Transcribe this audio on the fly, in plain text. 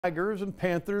Tigers and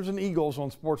Panthers and Eagles on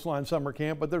Sportsline Summer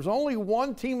Camp, but there's only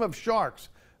one team of Sharks.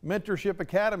 Mentorship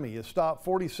Academy is top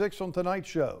 46 on tonight's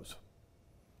shows.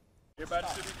 Everybody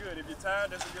should be good. If you're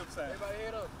tired, that's a good sign. Everybody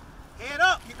head up. Head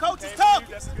up. Your coach is talking.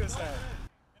 That's a good sign.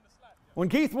 When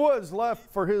Keith Woods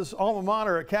left for his alma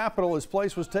mater at Capital, his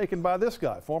place was taken by this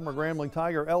guy, former Grambling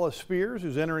Tiger Ellis Spears,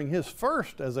 who's entering his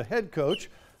first as a head coach.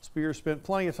 Spears spent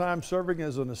plenty of time serving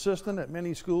as an assistant at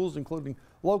many schools, including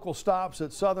local stops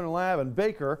at Southern Lab and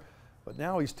Baker. But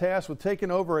now he's tasked with taking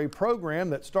over a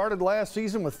program that started last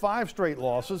season with 5 straight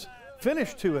losses,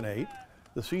 finished 2-8.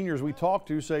 The seniors we talked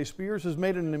to say Spears has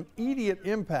made an immediate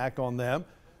impact on them,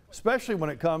 especially when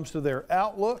it comes to their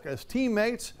outlook as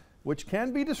teammates, which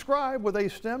can be described with a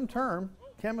STEM term,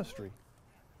 chemistry.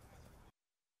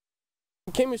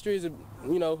 Chemistry is, it's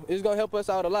going to help us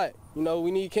out a lot.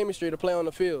 We need chemistry to play on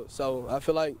the field. So I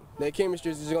feel like that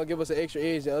chemistry is just going to give us an extra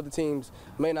edge that other teams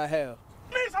may not have.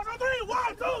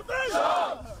 1, 2,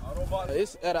 3.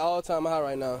 It's at an all-time high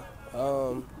right now.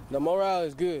 The morale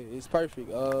is good. It's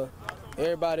perfect.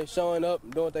 Everybody's showing up,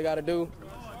 doing what they got to do.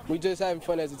 We just having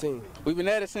fun as a team. We've been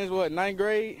at it since, what, 9th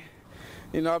grade?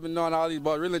 I've been knowing all these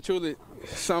balls. Really, truly,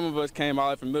 some of us came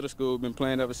all from middle school, been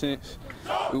playing ever since.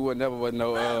 We would never with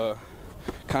no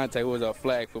contact. It was a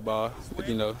flag football. But, I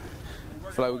feel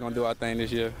like we're going to do our thing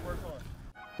this year.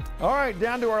 All right,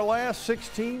 down to our last 6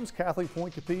 teams. Catholic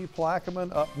Point-Capee,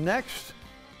 Plaquemine up next.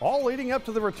 All leading up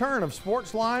to the return of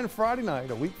Sportsline Friday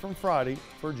night, a week from Friday,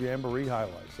 for Jamboree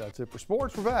highlights. That's it for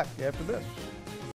sports. We're back after this.